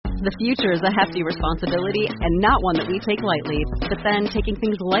The future is a hefty responsibility and not one that we take lightly. But then taking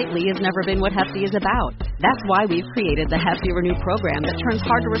things lightly has never been what Hefty is about. That's why we've created the Hefty Renew program that turns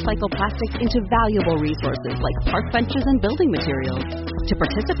hard-to-recycle plastics into valuable resources like park benches and building materials. To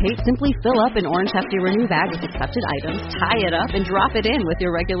participate, simply fill up an orange Hefty Renew bag with accepted items, tie it up, and drop it in with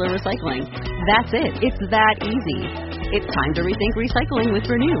your regular recycling. That's it. It's that easy. It's time to rethink recycling with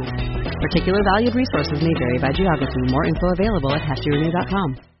Renew. Particular valued resources may vary by geography. More info available at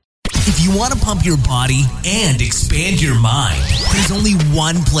heftyrenew.com. If you want to pump your body and expand your mind, there's only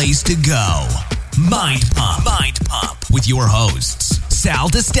one place to go. Mind Pump. Mind Pump with your hosts, Sal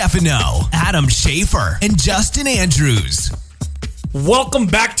DiStefano, Adam Schafer, and Justin Andrews. Welcome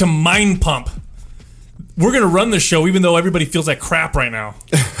back to Mind Pump. We're going to run the show even though everybody feels like crap right now.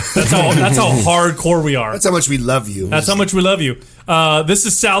 That's how hardcore we are. That's how much we love you. That's how much we love you. This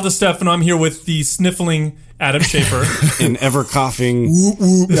is Sal DiStefano. I'm here with the sniffling Adam Schafer. And ever coughing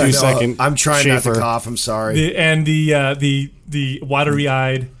 2 second I'm trying Schafer. not to cough. I'm sorry. The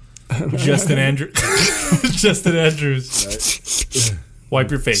watery-eyed Justin Andrews. Justin Andrews. Right. Wipe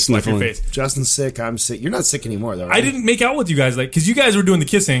your face. Sniffling. Wipe your face. Justin's sick. I'm sick. You're not sick anymore, though, right? I didn't make out with you guys because you guys were doing the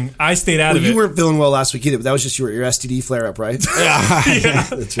kissing. I stayed out of it. You weren't feeling well last week either, but that was just your STD flare-up, right? Yeah.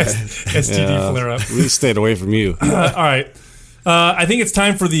 That's right. STD flare-up. We stayed away from you. All right. I think it's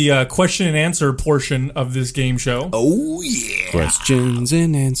time for the question and answer portion of this game show. Oh, yeah. Questions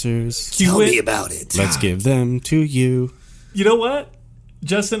and answers. Tell me about it. Let's give them to you. You know what,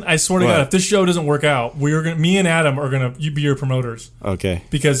 Justin? I swear to God, if this show doesn't work out, me and Adam are gonna be your promoters. Okay.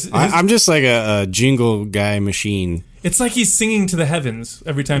 Because I'm just like a jingle guy machine. It's like he's singing to the heavens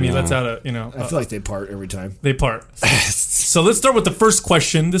every time he lets out a. I feel like they part every time. They part. So let's start with the first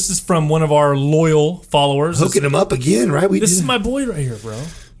question. This is from one of our loyal followers. Hooking him up again, right? This is my boy right here, bro.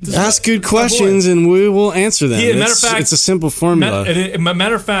 Ask good questions and we will answer them. Matter of fact, it's a simple formula.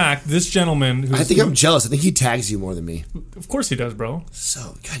 Matter of fact, this gentleman. I think I'm jealous. I think he tags you more than me. Of course he does, bro.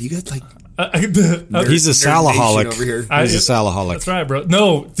 So, God, you got like. He's a Salaholic. Over here. He's a Salaholic. That's right, bro.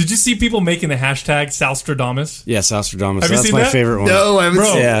 No, did you see people making the hashtag Salstradamus? Yeah, Salstradamus. Have you That's seen my that? favorite one. No, I haven't Bro,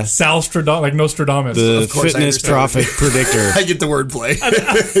 seen it. Yeah. Salstradamus, like Nostradamus. The Of course I fitness understand. prophet predictor. I get the wordplay.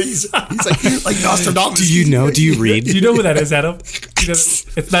 he's like Nostradamus. Do you know? Do you read? Do you know who that is, Adam?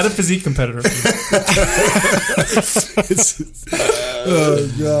 It's not a physique competitor.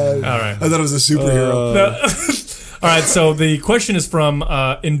 Oh, God. All right. I thought it was a superhero. All right, so the question is from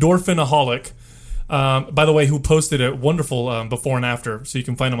Endorphinaholic, by the way, who posted a wonderful before and after, so you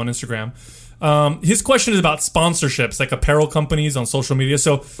can find him on Instagram. His question is about sponsorships, like apparel companies on social media.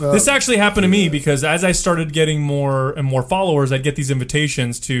 So this actually happened to me because as I started getting more and more followers, I'd get these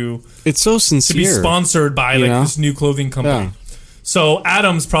invitations to It's so sincere. be sponsored by this new clothing company. Yeah. So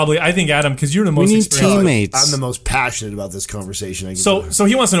I think Adam, because you're the most We need experienced. teammates. I'm the most passionate about this conversation. So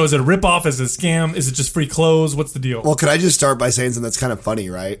he wants to know: is it a ripoff? Is it a scam? Is it just free clothes? What's the deal? Well, could I just start by saying something that's kind of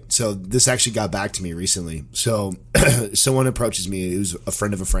funny, right? So this actually got back to me recently. So someone approaches me who's a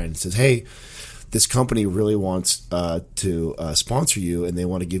friend of a friend, says, "Hey, this company really wants to sponsor you, and they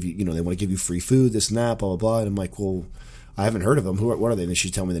want to give you, they want to give you free food, this and that, blah blah blah." And I'm like, "Well, I haven't heard of them. What are they?" And she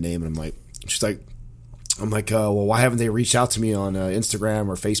tell me the name, and she's like, well, why haven't they reached out to me on Instagram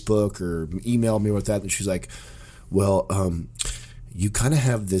or Facebook or emailed me with that? And she's like, well, you kind of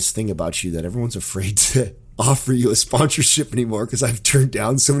have this thing about you that everyone's afraid to offer you a sponsorship anymore because I've turned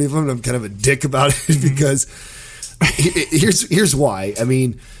down so many of them, and I'm kind of a dick about it because here's why. I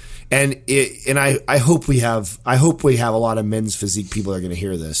mean, I hope we have a lot of men's physique people that are going to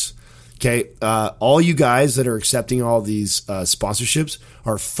hear this. Okay, all you guys that are accepting all these sponsorships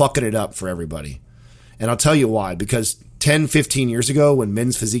are fucking it up for everybody. And I'll tell you why, because 10, 15 years ago when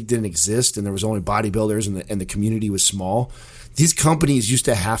men's physique didn't exist and there was only bodybuilders and the community was small, these companies used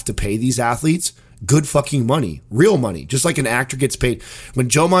to have to pay these athletes good fucking money, real money, just like an actor gets paid. When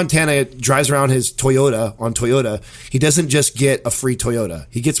Joe Montana drives around his Toyota on Toyota, he doesn't just get a free Toyota.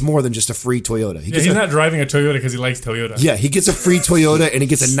 He gets more than just a free Toyota. He's not driving a Toyota because he likes Toyota. Yeah, he gets a free Toyota and he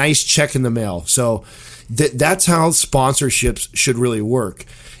gets a nice check in the mail. So that's how sponsorships should really work.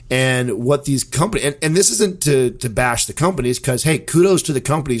 And what these companies, and this isn't to bash the companies, because, hey, kudos to the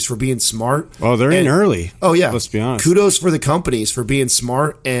companies for being smart. Oh, they're in early. Oh, yeah. Let's be honest. Kudos for the companies for being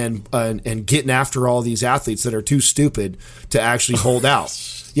smart and getting after all these athletes that are too stupid to actually hold out.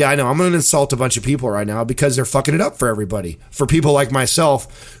 Yeah, I know. I'm going to insult a bunch of people right now because they're fucking it up for everybody. For people like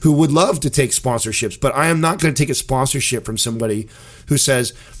myself who would love to take sponsorships, but I am not going to take a sponsorship from somebody who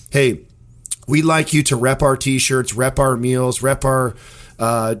says, hey, we'd like you to rep our T-shirts, rep our meals, rep our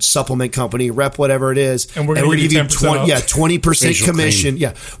supplement company, rep whatever it is, and we're going to give you 10% 20% commission.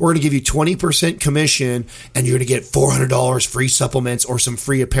 Yeah, we're going to give you 20% commission, and you're going to get $400 free supplements or some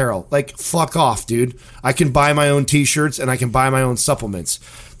free apparel. Like, fuck off, dude. I can buy my own t-shirts and I can buy my own supplements.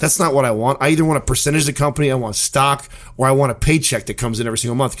 That's not what I want. I either want a percentage of the company, I want stock, or I want a paycheck that comes in every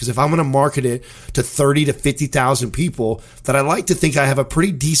single month. Because if I'm going to market it to 30 to 50,000 people that I like to think I have a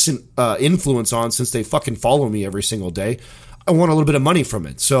pretty decent influence on, since they fucking follow me every single day, I want a little bit of money from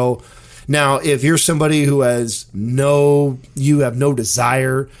it. So now, if you're somebody who you have no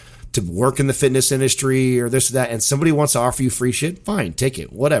desire to work in the fitness industry or this or that, and somebody wants to offer you free shit, fine, take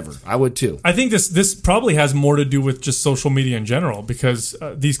it, whatever. I would too. I think this probably has more to do with just social media in general, because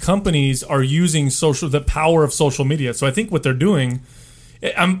these companies are using the power of social media. So I think what they're doing,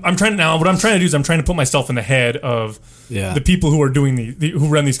 what I'm trying to do is I'm trying to put myself in the head of the people who are doing who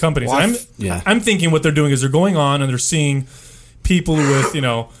run these companies. Well, I'm thinking what they're doing is they're going on and they're seeing people with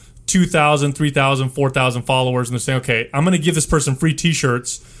 2,000, 3,000, 4,000 followers, and they're saying, okay, I'm going to give this person free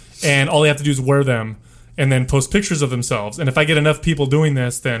t-shirts, and all they have to do is wear them and then post pictures of themselves. And if I get enough people doing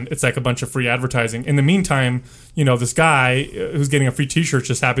this, then it's like a bunch of free advertising. In the meantime, this guy who's getting a free t-shirt is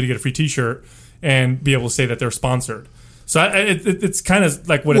just happy to get a free t-shirt and be able to say that they're sponsored. So it's kind of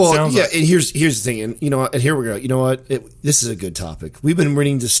like what it sounds like. And here's the thing, and and here we go. You know what? This is a good topic. We've been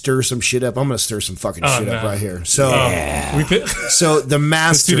waiting to stir some shit up. I'm going to stir some fucking shit up right here. So, so the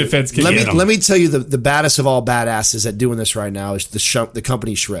master. Let me tell you, the baddest of all badasses at doing this right now is the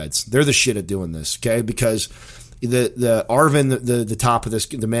company Shreds. They're the shit at doing this. Okay, because the Arvin, the top of this,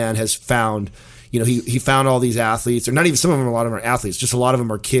 the man has found. He found all these athletes, or not even some of them. A lot of them are athletes. Just a lot of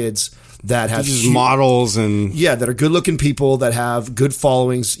them are kids that have models and that are good looking people that have good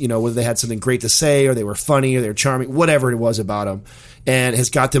followings, whether they had something great to say or they were funny or they were charming, whatever it was about them, and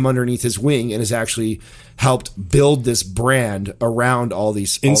has got them underneath his wing and has actually helped build this brand around all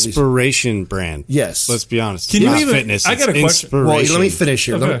these inspiration brand. Yes, let's be honest. Can you even? Fitness. I got a question. Well, let me finish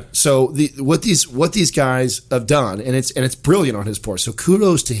here. Okay. So what these guys have done, and it's brilliant on his part. So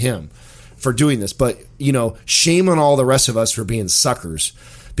kudos to him for doing this, but shame on all the rest of us for being suckers.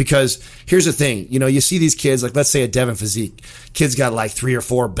 Because here's the thing, you see these kids, like let's say a Devin Physique. Kid's got like 3 or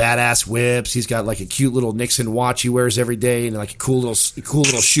 4 badass whips. He's got like a cute little Nixon watch he wears every day, and like a cool little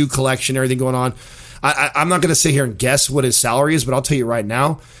shoe collection, everything going on. I'm not going to sit here and guess what his salary is, but I'll tell you right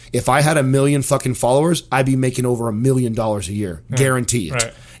now, if I had 1 million fucking followers, I'd be making over $1 million a year. Guarantee it.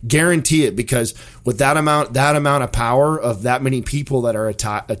 Right. Guarantee it, because with that amount of power of that many people that are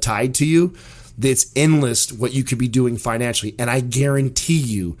tied to you, it's endless what you could be doing financially. And I guarantee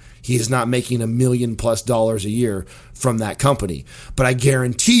you he is not making $1 million+ a year from that company. But I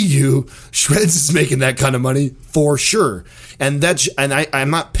guarantee you Shreds is making that kind of money for sure. And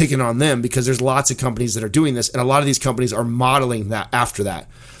I'm not picking on them, because there's lots of companies that are doing this, and a lot of these companies are modeling that after that.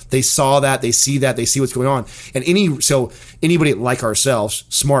 They saw that, they see what's going on. And anybody like ourselves,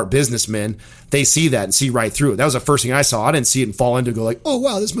 smart businessmen, they see that and see right through it. That was the first thing I saw. I didn't see it and fall into go like, oh,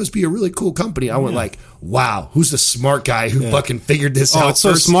 wow, this must be a really cool company. I went like, wow, who's the smart guy who fucking figured this out? It's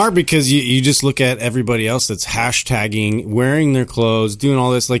so smart, because you just look at everybody else that's hashtagging, wearing their clothes, doing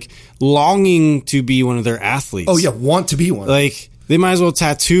all this, like longing to be one of their athletes. Oh, yeah, want to be one. Like they might as well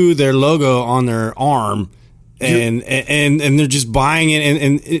tattoo their logo on their arm. And they're just buying it,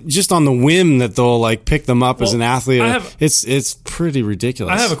 and it, just on the whim that they'll like pick them up as an athlete. It's pretty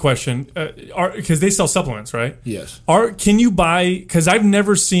ridiculous. I have a question, because they sell supplements, right? Yes. Can you buy? Because I've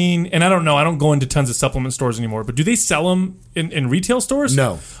never seen, and I don't know. I don't go into tons of supplement stores anymore. But do they sell them in retail stores?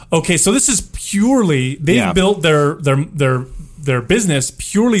 No. Okay, so this is purely they built their business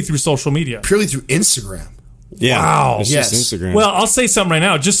purely through social media, purely through Instagram. Yeah. Wow. It's just Instagram. Well, I'll say something right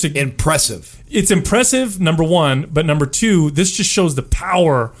now. Just to impressive. It's impressive, number one, but number two, this just shows the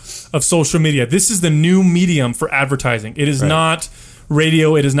power of social media. This is the new medium for advertising. It is not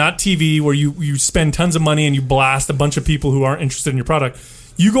radio. It is not TV where you spend tons of money and you blast a bunch of people who aren't interested in your product.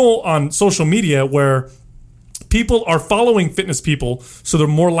 You go on social media where people are following fitness people, so they're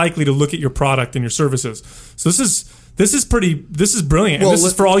more likely to look at your product and your services. So this is brilliant. And this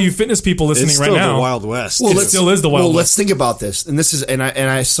is for all you fitness people listening right now. It's still the Wild West. Well, it still is the Wild West. Well, let's think about this. And this is,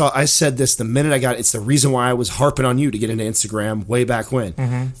 I said this the minute I got it. It's the reason why I was harping on you to get into Instagram way back when.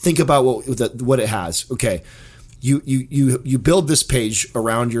 Mm-hmm. Think about what it has. Okay. You build this page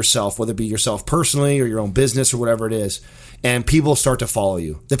around yourself, whether it be yourself personally or your own business or whatever it is, and people start to follow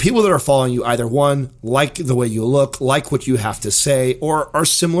you. The people that are following you either, one, like the way you look, like what you have to say, or are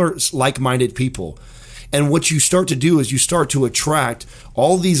similar, like-minded people. And what you start to do is you start to attract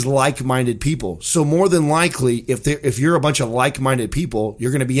all these like-minded people. So more than likely, if you're a bunch of like-minded people,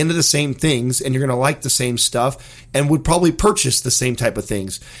 you're going to be into the same things and you're going to like the same stuff and would probably purchase the same type of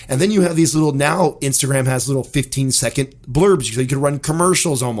things. And then you have these little, now Instagram has little 15-second blurbs. You can run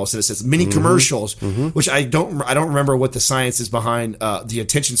commercials almost. It says mini commercials, which I don't remember what the science is behind the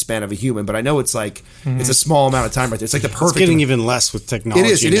attention span of a human, but I know it's like it's a small amount of time right there. It's like the perfect. It's getting even less with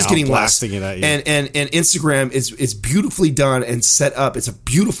technology. It is getting blasting less. It at you. And Instagram is beautifully done and set up. It's a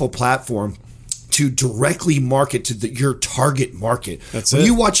beautiful platform to directly market to your target market. That's when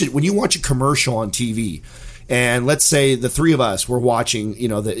it. When you watch a commercial on TV, and let's say the three of us were watching, the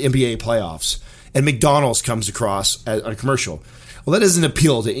NBA playoffs, and McDonald's comes across on a commercial. Well, that doesn't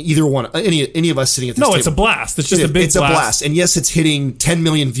appeal to either one, any of us sitting at this table. No, it's a blast. It's just a big blast. It's a blast. And yes, it's hitting 10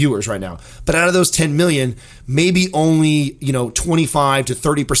 million viewers right now. But out of those 10 million, maybe only, 25 to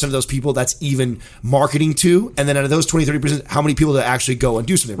 30% of those people that's even marketing to. And then out of those 20, 30%, how many people that actually go and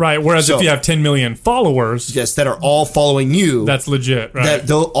do something? Right. Whereas if you have 10 million followers. Yes, that are all following you. That's legit, right?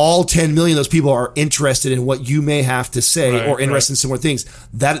 That all 10 million of those people are interested in what you may have to say or interested in similar things.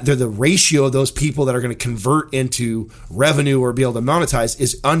 That they're the ratio of those people that are going to convert into revenue or be able to monetize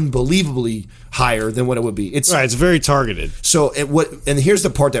is unbelievably higher than what it would be. It's very targeted. So and here's the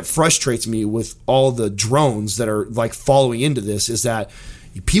part that frustrates me with all the drones that are like following into this is that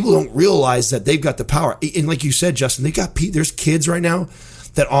people don't realize that they've got the power. And like you said, Justin, there's kids right now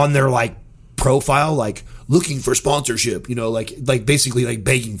that on their like profile, like looking for sponsorship, like basically like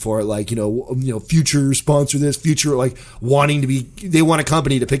begging for it, like, future sponsor this, future, like they want a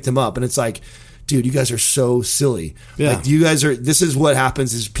company to pick them up. And it's like, dude, you guys are so silly. Yeah. Like this is what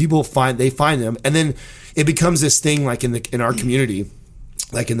happens is people find them. And then it becomes this thing like in our community,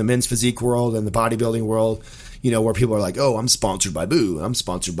 like in the men's physique world and the bodybuilding world, where people are like, oh, I'm sponsored by Boo. I'm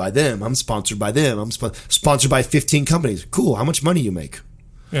sponsored by them. I'm sponsored by them. I'm sponsored by 15 companies. Cool. How much money you make?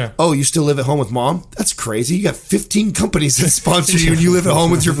 Yeah. Oh, you still live at home with mom? That's crazy. You got 15 companies that sponsor you and you live at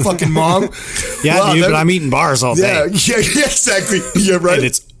home with your fucking mom? Yeah, wow, dude, but I'm eating bars all day. Yeah, exactly. Yeah, right. And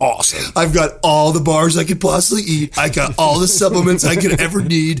it's awesome. I've got all the bars I could possibly eat. I got all the supplements I could ever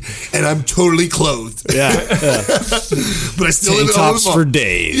need, and I'm totally clothed. Yeah. But I still live at home with mom. For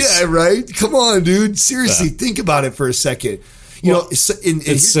days. Yeah, right? Come on, dude. Seriously, think about it for a second.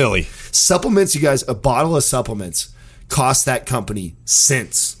 It's silly. Supplements, you guys, a bottle of supplements cost that company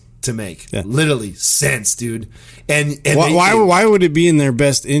cents to make. Yeah. Literally cents, dude. And why would it be in their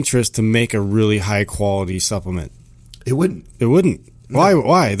best interest to make a really high quality supplement? It wouldn't. No.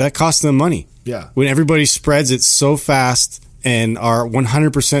 Why? That costs them money. Yeah. When everybody spreads it so fast and are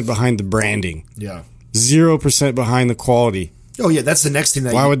 100% behind the branding. Yeah. 0% behind the quality. Oh yeah, that's the next thing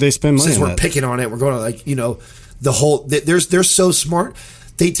that. Why would they spend money? Since we're picking on it, we're going to the whole. They're so smart.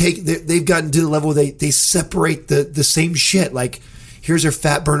 They've gotten to the level where they separate the same shit. Like, here's your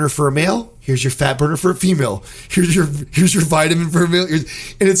fat burner for a male. Here's your fat burner for a female. Here's your vitamin for a male. And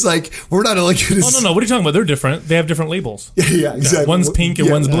it's like, we're not only going to. Oh, no. What are you talking about? They're different. They have different labels. Yeah, exactly. One's pink and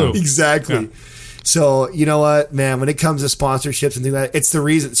one's blue. Exactly. Yeah. So, you know what, man, when it comes to sponsorships and things like that, it's the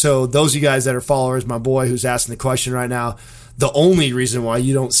reason. So those of you guys that are followers, my boy who's asking the question right now, the only reason why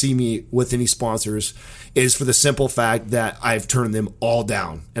you don't see me with any sponsors is for the simple fact that I've turned them all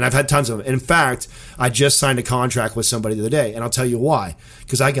down. And I've had tons of them. In fact, I just signed a contract with somebody the other day, and I'll tell you why.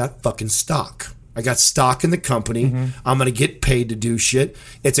 Because I got fucking stock. I got stock in the company. Mm-hmm. I'm going to get paid to do shit.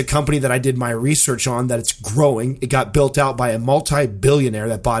 It's a company that I did my research on, that it's growing. It got built out by a multi-billionaire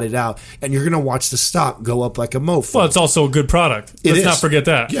that bought it out. And you're going to watch the stock go up like a mofo. Well, it's also a good product. Let's not forget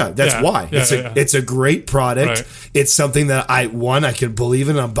that. Yeah, that's why. It's a great product. Right. It's something that I can believe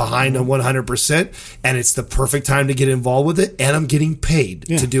in. I'm behind on 100%. And it's the perfect time to get involved with it. And I'm getting paid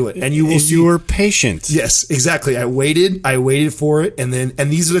to do it. And you will see. You were patient. Yes, exactly. I waited for it. And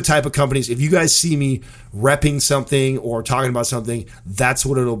these are the type of companies, if you guys see me repping something or talking about something, that's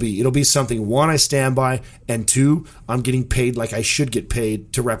what it'll be. It'll be something, one, I stand by, and two, I'm getting paid like I should get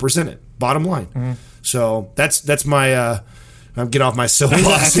paid to represent it. Bottom line. Mm-hmm. So that's my I'm getting off my soapbox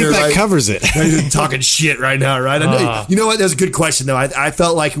I think here. That covers it. I'm talking shit right now, right? I know, you know what? That was a good question, though. I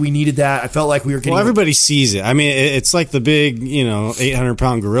felt like we needed that. I felt like we were getting... Well, everybody sees it. I mean, it's like the big,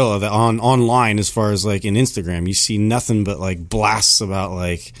 800-pound gorilla that online, as far as like in Instagram, you see nothing but like blasts about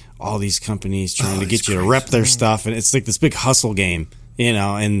like all these companies trying to get you to rep their stuff. And it's like this big hustle game,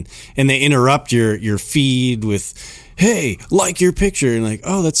 and they interrupt your feed with, hey, like your picture. And like,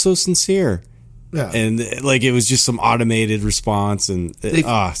 oh, that's so sincere. And like it was just some automated response, and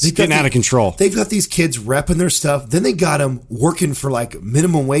it's getting out of control. They've got these kids repping their stuff. Then they got them working for like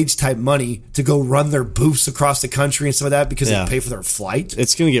minimum wage type money to go run their booths across the country and stuff like that because they pay for their flight.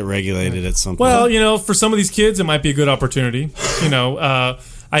 It's going to get regulated at some point. Well, for some of these kids, it might be a good opportunity.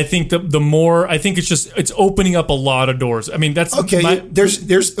 I think the more it's opening up a lot of doors. I mean, that's okay.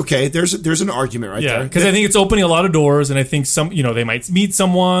 There's an argument right there. Because I think it's opening a lot of doors, and I think they might meet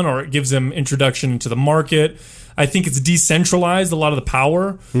someone, or it gives them introduction into the market. I think it's decentralized a lot of the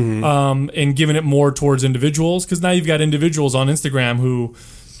power, and giving it more towards individuals. Because now you've got individuals on Instagram who,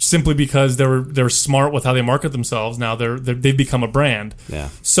 simply because they're smart with how they market themselves, now they've become a brand. Yeah.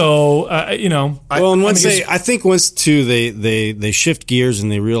 So I think once too they shift gears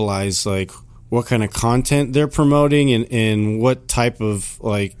and they realize like what kind of content they're promoting and what type of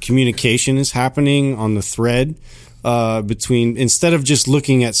like communication is happening on the thread between, instead of just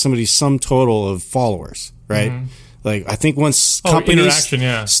looking at somebody's sum total of followers, right? Mm-hmm. Like I think once companies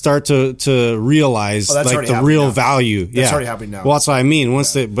start to realize like the real value, that's already happening now. Well, that's what I mean.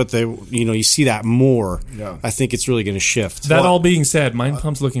 Once you see that more, I think it's really going to shift. That all being said, Mind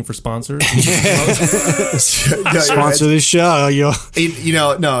Pump's looking for sponsors. Sponsor this show, yo.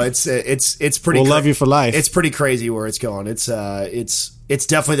 It's pretty. We'll love you for life. It's pretty crazy where it's going. It's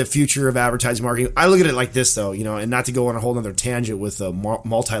definitely the future of advertising marketing. I look at it like this though, and not to go on a whole other tangent with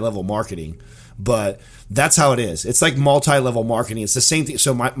multi-level marketing. But that's how it is. It's like multi-level marketing. It's the same thing.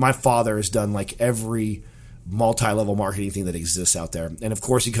 So my father has done like every multi-level marketing thing that exists out there. And of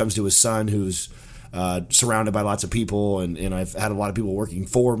course he comes to his son who's surrounded by lots of people. And I've had a lot of people working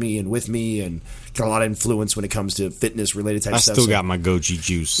for me and with me and got a lot of influence when it comes to fitness related type stuff. I still got my Goji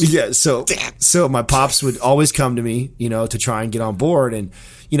juice. Yeah. So my pops would always come to me, to try and get on board. And,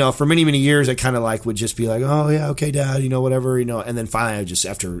 for many, many years, I kind of like would just be like, oh yeah, okay, Dad, whatever, and then finally I just,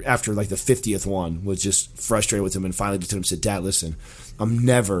 after like the 50th one, was just frustrated with him and finally just told him, said, Dad, listen, I'm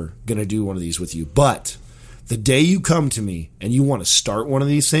never going to do one of these with you. But the day you come to me and you want to start one of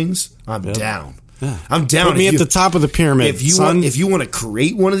these things, I'm down. Yeah. I'm down. Put me at the top of the pyramid. If you want to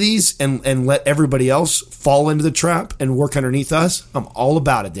create one of these and let everybody else fall into the trap and work underneath us, I'm all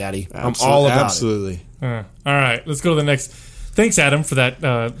about it, Daddy. I'm all about it. Absolutely. All right, let's go to the next. Thanks, Adam, for that.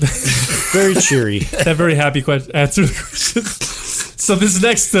 Very cheery. That very happy answer to the question. So this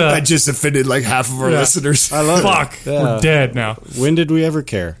next... I just offended like half of our listeners. I love it. We're dead now. When did we ever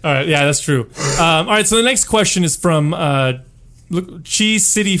care? All right, yeah, that's true. All right, so the next question is from Chi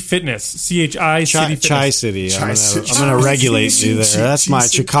City Fitness. CHI City Fitness. Chi City. I'm going to regulate you there. That's my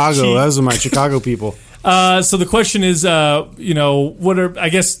Chicago. Those are my Chicago people. So the question is, I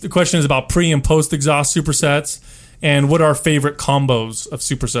guess the question is about pre and post exhaust supersets and what our favorite combos of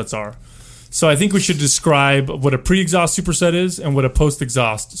supersets are. So I think we should describe what a pre-exhaust superset is and what a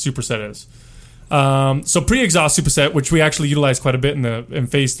post-exhaust superset is. So pre-exhaust superset, which we actually utilize quite a bit in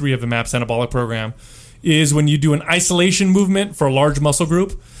phase 3 of the MAPS Anabolic program, is when you do an isolation movement for a large muscle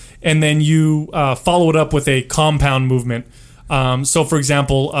group, and then you follow it up with a compound movement. So, for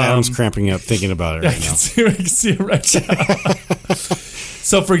example... Adam's cramping up thinking about it right now. I can see it right now.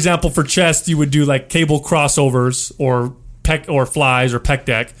 So, for example, for chest, you would do like cable crossovers or pec or flies or pec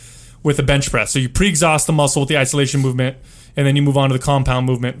deck with a bench press. So you pre-exhaust the muscle with the isolation movement, and then you move on to the compound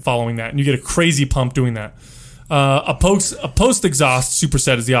movement following that, and you get a crazy pump doing that. A post-exhaust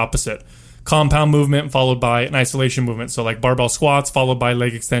superset is the opposite. Compound movement followed by an isolation movement. So like barbell squats followed by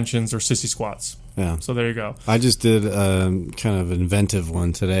leg extensions or sissy squats. Yeah. So there you go. I just did kind of an inventive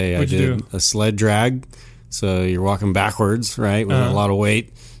one today. What'd you do? A sled drag. So you're walking backwards, right, with a lot of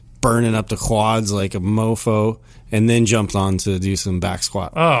weight, burning up the quads like a mofo, and then jumped on to do some back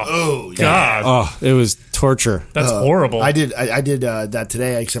squat. Oh God! Oh, it was torture. That's horrible. I did that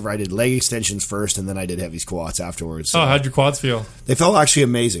today, except for I did leg extensions first, and then I did heavy squats afterwards. So how'd your quads feel? They felt actually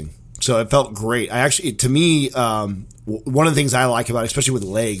amazing. So it felt great. To me, one of the things I like about it, especially with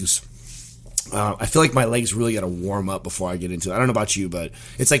legs, I feel like my legs really got to warm up before I get into it. I don't know about you, but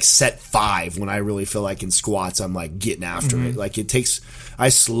it's like set 5 when I really feel like in squats I'm like getting after it. Like I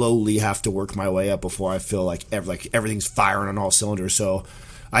slowly have to work my way up before I feel like everything's firing on all cylinders. So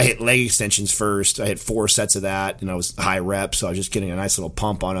I hit leg extensions first. I hit 4 sets of that, and I was high reps, so I was just getting a nice little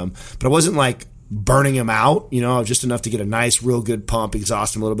pump on them. But I wasn't like burning them out, just enough to get a nice, real good pump,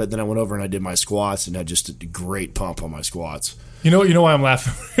 exhaust them a little bit. Then I went over and I did my squats and had just a great pump on my squats. You know why I'm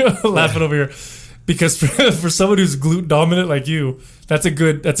laughing over here? Because for someone who's glute dominant like you, that's a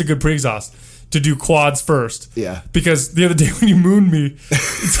good pre-exhaust to do quads first. Yeah. Because the other day when you mooned me,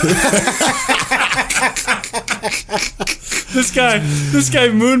 This guy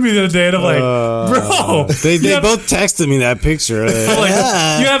mooned me the other day, and I'm like, bro. They both texted me that picture. I'm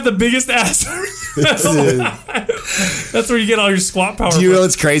like, you have the biggest ass. That's where you get all your squat power. Do you know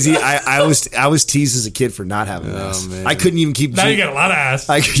what's crazy? I was teased as a kid for not having ass. Man. I couldn't even keep. Now you got a lot of ass.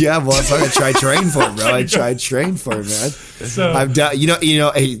 I tried train for it, bro. I tried train for it, man. So I've done.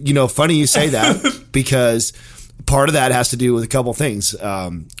 Funny you say that because part of that has to do with a couple things.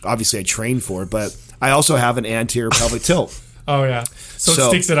 Obviously, I trained for it, but I also have an anterior pelvic tilt. Oh yeah, so it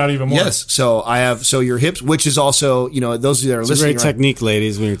sticks it out even more. Yes, so I have your hips, which is also those that are listening. It's a great technique,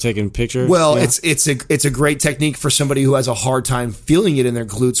 ladies, when you're taking pictures. Well, it's a great technique for somebody who has a hard time feeling it in their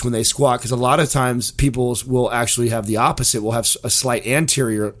glutes when they squat, because a lot of times people will actually have the opposite. Will have a slight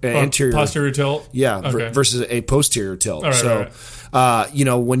anterior posterior tilt. Yeah, okay. Versus a posterior tilt. All right, so. All right.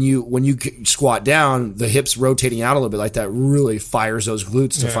 When you squat down, the hips rotating out a little bit like that really fires those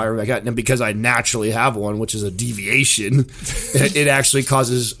glutes to fire back out. And because I naturally have one, which is a deviation, it actually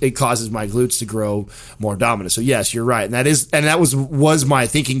causes my glutes to grow more dominant. So yes, you're right, and that was my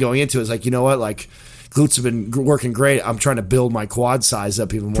thinking going into it. It's like, you know what, like, glutes have been working great. I'm trying to build my quad size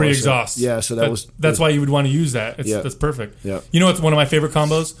up even more. Pre-exhaust. So, that's why you would want to use that. That's perfect. Yeah. You know what's one of my favorite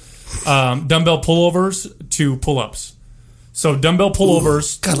combos? Dumbbell pullovers to pull-ups. So dumbbell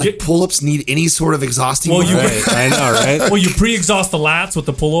pullovers. God, pull-ups need any sort of exhausting. I know, right? Well, you pre-exhaust the lats with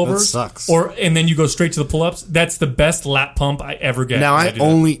the pullovers. That sucks. And then you go straight to the pull-ups. That's the best lat pump I ever get. Now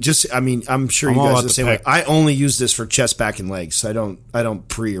I'm sure you guys are the same way. I only use this for chest, back, and legs. So I don't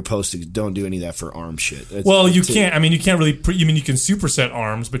pre or post. Don't do any of that for arm shit. You can't. I mean, you can't really. You can superset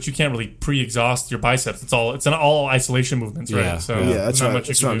arms, but you can't really pre-exhaust your biceps. It's an all isolation movements, right? Yeah. So that's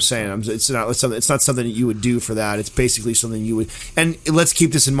what I'm saying. It's not something that you would do for that. It's basically something you would. And let's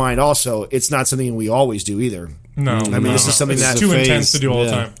keep this in mind also, it's not something we always do either. No. I mean, this is something it's that's too intense to do all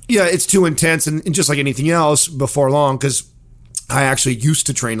the time. Yeah, it's too intense, and just like anything else, before long, because I actually used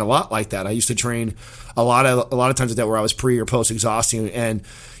to train a lot like that. I used to train a lot of times like that where I was pre or post exhausting, and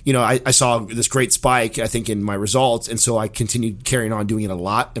I saw this great spike, I think, in my results, and so I continued carrying on doing it a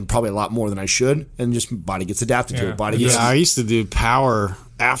lot, and probably a lot more than I should, and just body gets adapted to it. I used to do power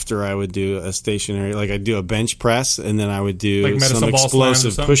after I would do a stationary, like I'd do a bench press, and then I would do like some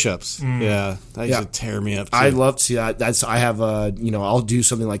explosive push-ups. Yeah, that used to tear me up too. I love to see that. I have I'll do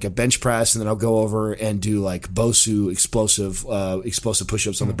something like a bench press, and then I'll go over and do like BOSU explosive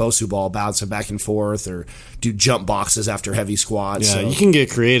push-ups on the BOSU ball, bouncing back and forth, or do jump boxes after heavy squats. Yeah, you can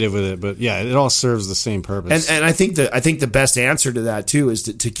get creative with it, but yeah, it all serves the same purpose. And I think the best answer to that too is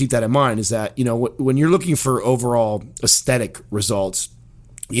to keep that in mind, is that when you're looking for overall aesthetic results,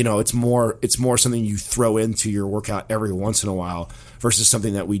 it's more something you throw into your workout every once in a while versus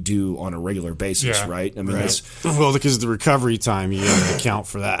something that we do on a regular basis, right? I mean, because the recovery time, you have to account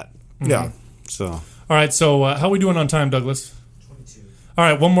for that. Yeah. So, all right. So, how are we doing on time, Douglas? 22. All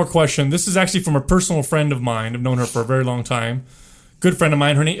right. One more question. This is actually from a personal friend of mine. I've known her for a very long time. Good friend of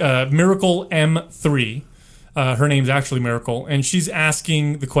mine. Her name, Miracle M3. Her name's actually Miracle, and she's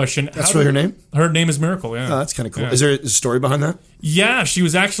asking the question. That's really her name? Her name is Miracle, yeah. Oh, that's kind of cool. Yeah. Is there a story behind that? Yeah, she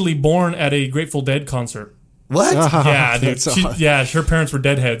was actually born at a Grateful Dead concert. What? Yeah, dude. Her parents were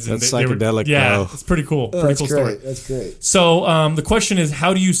Deadheads. And that's psychedelic, bro. It's pretty cool. Pretty cool story. That's great. So the question is,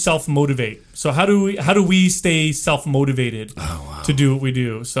 how do you self-motivate? So how do we stay self-motivated to do what we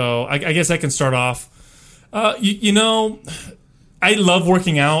do? So I guess I can start off. I love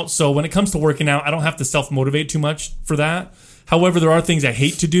working out, so when it comes to working out, I don't have to self-motivate too much for that. However, there are things I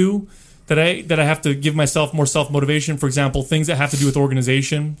hate to do that I have to give myself more self-motivation. For example, things that have to do with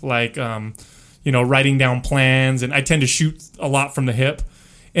organization, like writing down plans, and I tend to shoot a lot from the hip.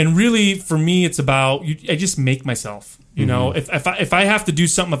 And really, for me, it's about I just make myself. If I have to do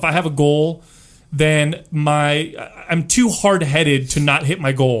something, if I have a goal, then I'm too hard-headed to not hit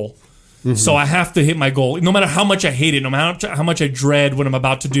my goal. Mm-hmm. So I have to hit my goal, no matter how much I hate it, no matter how much I dread what I'm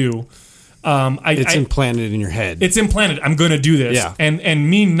about to do. It's implanted in your head. It's implanted. I'm going to do this. Yeah. And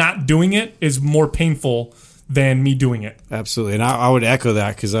me not doing it is more painful than me doing it. Absolutely. And I would echo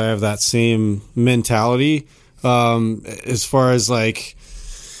that, because I have that same mentality as far as like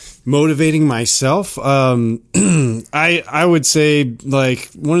motivating myself. I would say, like,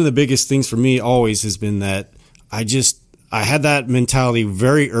 one of the biggest things for me always has been that I had that mentality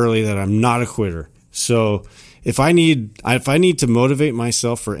very early that I'm not a quitter. So if I need to motivate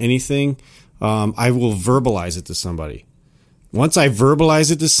myself for anything, I will verbalize it to somebody. Once I verbalize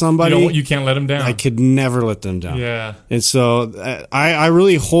it to somebody, you can't let them down. I could never let them down. Yeah. And so I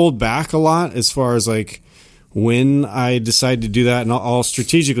really hold back a lot as far as like when I decide to do that, and I'll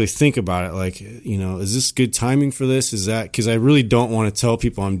strategically think about it. Like, is this good timing for this? Is that, because I really don't want to tell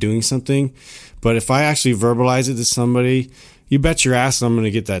people I'm doing something. But if I actually verbalize it to somebody, you bet your ass I'm going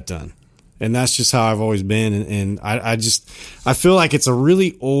to get that done. And that's just how I've always been. And I feel like it's a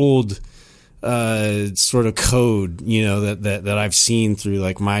really old sort of code, that I've seen through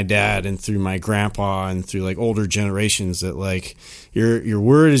like my dad and through my grandpa and through like older generations, that like your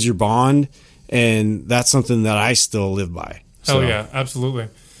word is your bond. And that's something that I still live by. So. Oh, yeah, absolutely.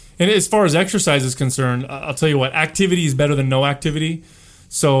 And as far as exercise is concerned, I'll tell you what, activity is better than no activity.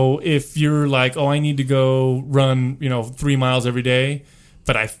 So if you're like, I need to go run, 3 miles every day,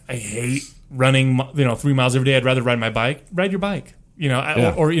 but I hate running, 3 miles every day. I'd rather ride my bike. Ride your bike,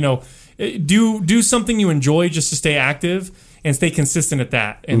 or do something you enjoy just to stay active and stay consistent at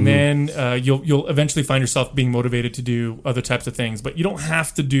that. And then you'll eventually find yourself being motivated to do other types of things. But you don't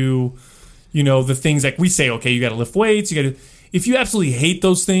have to do, the things like we say, okay, you got to lift weights. If you absolutely hate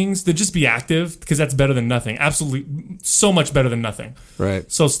those things, then just be active, because that's better than nothing. Absolutely, so much better than nothing.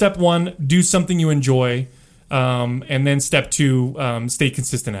 Right. So step 1, do something you enjoy. And then step 2, stay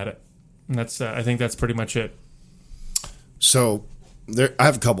consistent at it. And that's, I think that's pretty much it. So I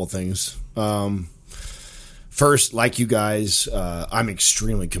have a couple things. First, like you guys, I'm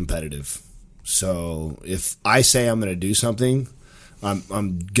extremely competitive. So if I say I'm going to do something, I'm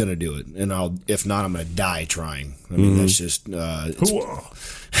going to do it. And if not, I'm going to die trying. I mean, that's just,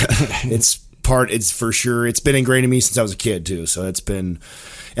 it's for sure. It's been ingrained in me since I was a kid too. So it's been,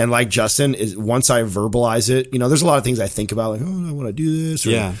 and like Justin, once I verbalize it, there's a lot of things I think about, like, I want to do this.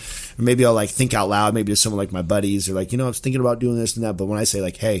 Or maybe I'll like think out loud, maybe to someone like my buddies, or like, I was thinking about doing this and that. But when I say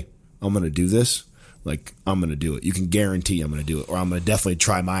like, hey, I'm going to do this, like, I'm going to do it. You can guarantee I'm going to do it, or I'm going to definitely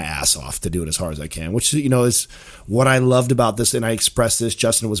try my ass off to do it as hard as I can, which, is what I loved about this. And I expressed this.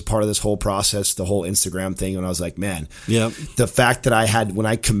 Justin was a part of this whole process, the whole Instagram thing. And I was like, man, the fact that when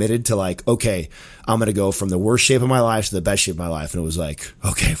I committed to like, okay, I'm going to go from the worst shape of my life to the best shape of my life. And it was like,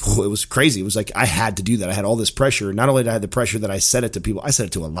 okay, well, it was crazy. It was like, I had to do that. I had all this pressure. Not only did I have the pressure that I said it to people, I said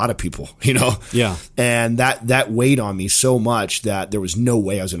it to a lot of people, Yeah. And that weighed on me so much that there was no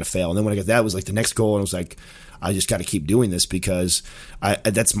way I was going to fail. And then when I got that, it was like the next goal. And I was like, I just got to keep doing this, because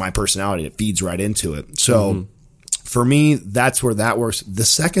that's my personality. It feeds right into it. So for me, that's where that works. The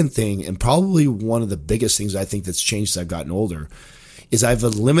second thing, and probably one of the biggest things I think that's changed as I've gotten older, is I've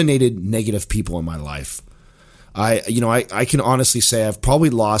eliminated negative people in my life. I can honestly say I've probably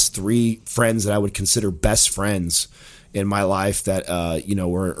lost 3 friends that I would consider best friends in my life that,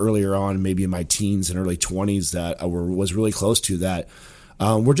 were earlier on, maybe in my teens and early 20s, that I was really close to, that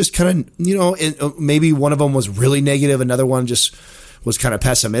were just kind of, maybe one of them was really negative. Another one just was kind of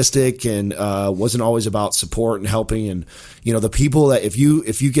pessimistic and wasn't always about support and helping. And the people that if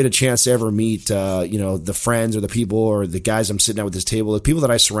you get a chance to ever meet the friends or the people or the guys I'm sitting at with this table, the people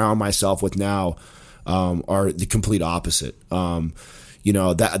that I surround myself with now are the complete opposite.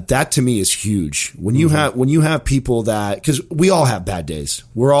 That to me is huge. When you have people that, because we all have bad days,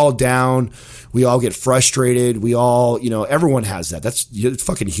 we're all down, we all get frustrated, we all everyone has that. It's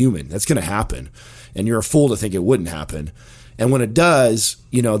fucking human. That's going to happen, and you're a fool to think it wouldn't happen. And when it does,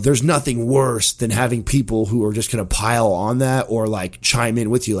 there's nothing worse than having people who are just going to pile on that or like chime in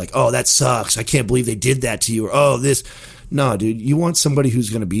with you like, oh, that sucks. I can't believe they did that to you. Or, oh, this. No, dude, you want somebody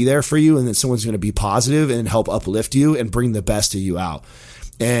who's going to be there for you, and then someone's going to be positive and help uplift you and bring the best of you out.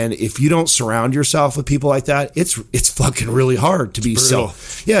 And if you don't surround yourself with people like that, it's fucking really hard to be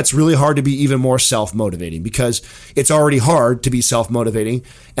it's really hard to be even more self-motivating, because it's already hard to be self-motivating.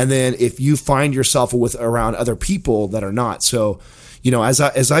 And then if you find yourself around other people that are not. So,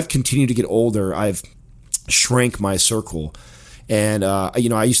 as I've continued to get older, I've shrank my circle. And,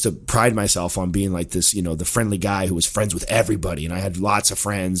 I used to pride myself on being like this, the friendly guy who was friends with everybody. And I had lots of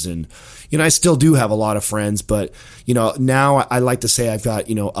friends, and, I still do have a lot of friends, but, now I like to say I've got,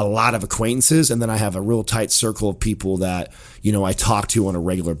 a lot of acquaintances, and then I have a real tight circle of people that, I talk to on a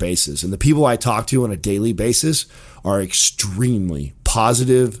regular basis. And the people I talk to on a daily basis are extremely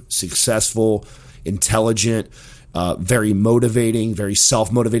positive, successful, intelligent, very motivating, very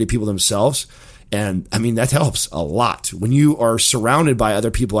self-motivated people themselves. And I mean, that helps a lot when you are surrounded by other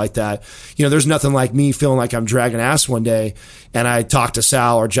people like that. There's nothing like me feeling like I'm dragging ass one day and I talk to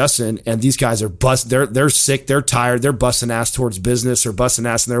Sal or Justin, and these guys are they're sick, they're tired, they're busting ass towards business or busting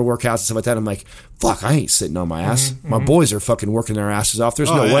ass in their workouts and stuff like that. I'm like, fuck, I ain't sitting on my ass. My boys are fucking working their asses off. There's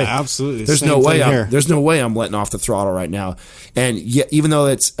no way. Absolutely. There's no way I'm letting off the throttle right now. And yet, even though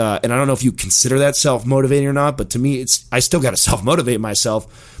it's, and I don't know if you consider that self-motivating or not, but to me, I still got to self-motivate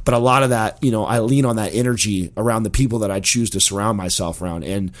myself. But a lot of that, I lean on that energy around the people that I choose to surround myself around.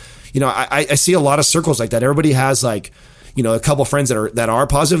 And, I see a lot of circles like that. Everybody has like, a couple friends that are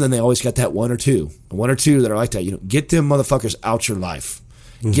positive, then they always got that one or two that are like that. Get them motherfuckers out your life.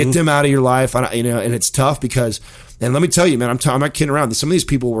 Get them out of your life. And it's tough because, and let me tell you, man, I'm not kidding around. Some of these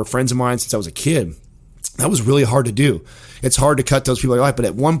people were friends of mine since I was a kid. That was really hard to do. It's hard to cut those people out of your life, but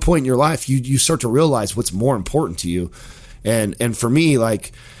at one point in your life, you start to realize what's more important to you. And for me,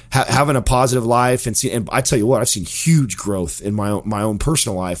 like having a positive life and I tell you what, I've seen huge growth in my own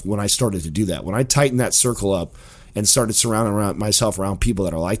personal life when I started to do that. When I tightened that circle up and started surrounding myself around people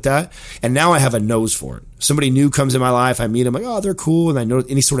that are like that. And now I have a nose for it. Somebody new comes in my life, I meet them, like, oh, they're cool. And I know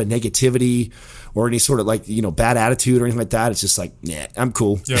any sort of negativity or any sort of like, bad attitude or anything like that. It's just like, yeah, I'm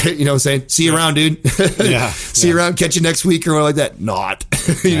cool. Yeah. You know what I'm saying? See you around, dude. See you around, catch you next week or like that. Not,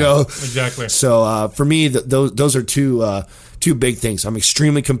 you know? Exactly. So for me, those are two big things. I'm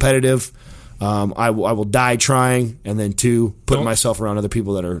extremely competitive. I will die trying, and then putting myself around other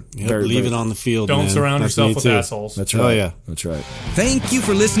people that are leave it on the field. Don't surround yourself with assholes. That's right. Oh yeah, that's right. Thank you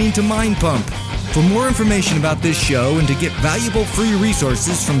for listening to Mind Pump. For more information about this show and to get valuable free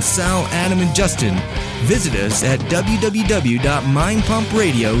resources from Sal, Adam, and Justin, visit us at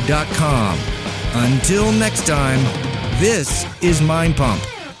www.mindpumpradio.com. Until next time, this is Mind Pump.